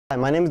Hi,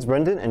 my name is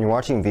Brendan and you're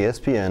watching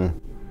Vspn.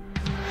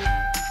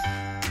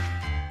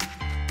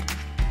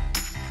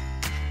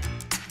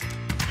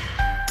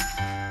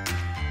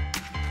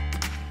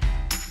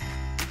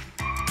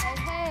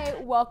 Hey,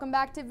 welcome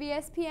back to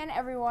Vspn,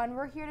 everyone.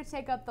 We're here to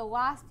take up the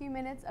last few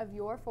minutes of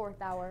your fourth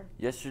hour.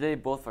 Yesterday,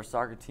 both our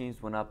soccer teams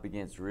went up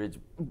against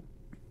Ridgeview.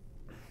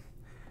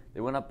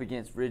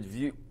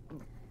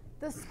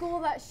 The school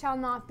that shall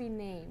not be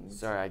named.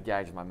 Sorry, I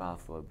gagged my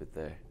mouth a little bit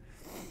there.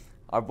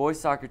 Our boys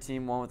soccer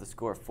team won with a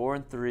score of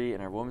 4-3,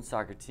 and our women's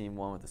soccer team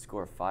won with a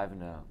score of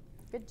 5-0.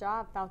 Good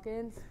job,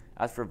 Falcons.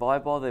 As for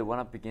volleyball, they went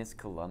up against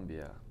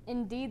Columbia.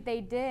 Indeed,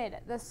 they did.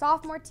 The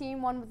sophomore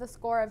team won with a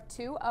score of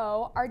 2-0.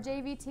 Our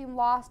JV team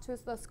lost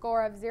with a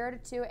score of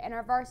 0-2, and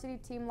our varsity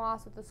team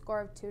lost with a score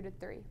of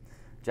 2-3.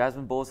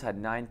 Jasmine Bowles had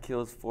 9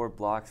 kills, 4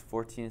 blocks,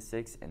 14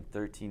 assists, and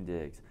 13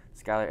 digs.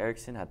 Skylar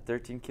Erickson had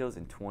 13 kills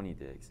and 20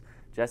 digs.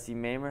 Jessie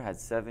Mamer had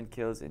 7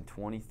 kills and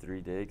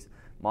 23 digs.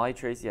 Molly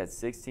Tracy had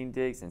 16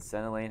 digs, and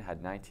Senna Lane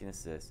had 19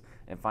 assists.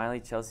 And finally,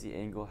 Chelsea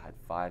Engel had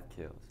 5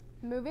 kills.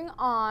 Moving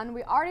on,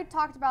 we already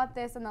talked about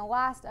this in the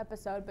last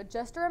episode, but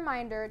just a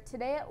reminder,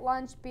 today at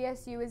lunch,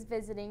 BSU is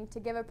visiting to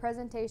give a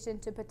presentation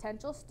to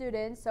potential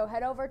students, so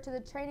head over to the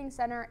training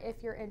center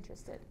if you're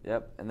interested.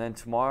 Yep, and then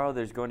tomorrow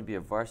there's going to be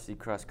a varsity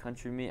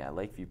cross-country meet at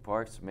Lakeview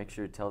Park, so make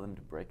sure to tell them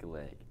to break a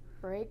leg.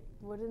 Break?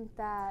 Wouldn't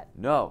that...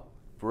 No,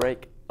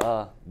 break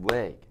a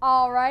leg.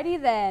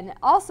 Alrighty then.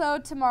 Also,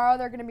 tomorrow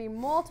there are going to be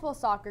multiple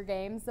soccer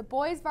games. The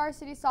boys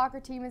varsity soccer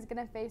team is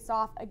going to face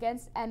off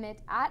against Emmett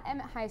at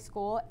Emmett High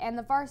School, and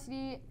the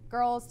varsity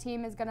girls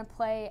team is going to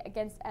play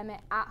against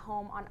Emmett at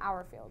home on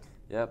our field.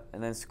 Yep,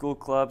 and then school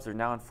clubs are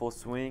now in full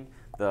swing.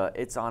 The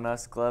It's On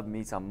Us Club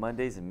meets on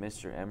Mondays in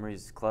Mr.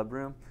 Emery's club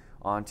room.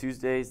 On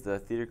Tuesdays, the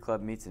theater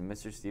club meets in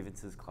Mr.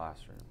 Stevenson's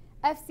classroom.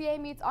 FCA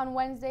meets on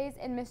Wednesdays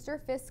in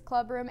Mr. Fisk's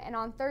club room, and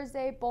on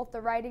Thursday, both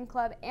the writing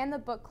club and the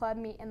book club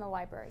meet in the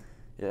library.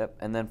 Yep,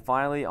 and then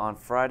finally on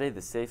Friday,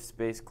 the Safe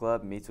Space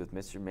Club meets with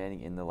Mr.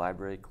 Manning in the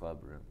library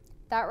club room.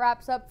 That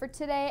wraps up for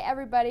today,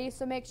 everybody,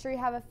 so make sure you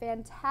have a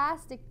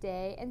fantastic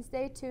day and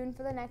stay tuned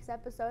for the next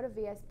episode of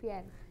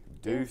VSPN.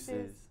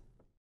 Deuces.